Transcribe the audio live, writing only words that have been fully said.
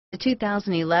The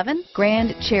 2011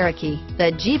 Grand Cherokee.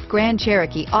 The Jeep Grand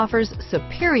Cherokee offers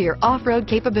superior off-road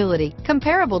capability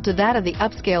comparable to that of the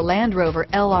upscale Land Rover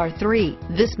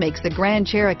LR3. This makes the Grand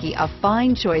Cherokee a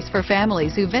fine choice for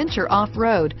families who venture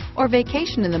off-road or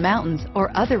vacation in the mountains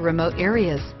or other remote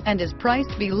areas, and is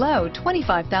priced below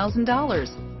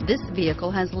 $25,000. This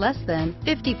vehicle has less than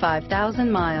 55,000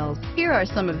 miles. Here are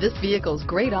some of this vehicle's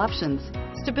great options: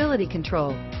 stability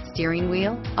control, steering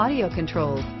wheel audio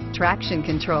controls, traction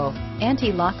control,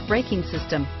 anti-lock braking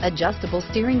system, adjustable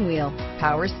steering wheel,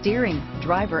 power steering,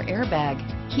 driver airbag,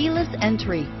 keyless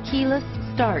entry, keyless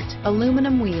start,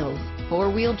 aluminum wheels,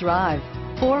 four-wheel drive,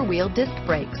 four-wheel disc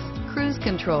brakes, cruise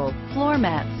control, floor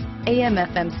mats,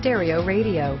 AM/FM stereo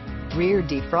radio, rear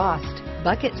defrost,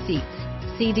 bucket seats,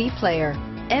 CD player,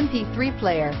 MP3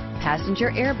 player, passenger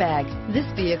airbag. This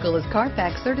vehicle is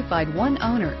Carfax certified one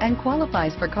owner and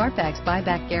qualifies for Carfax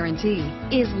buyback guarantee.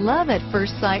 Is love at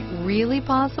first sight really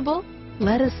possible?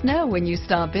 Let us know when you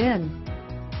stop in.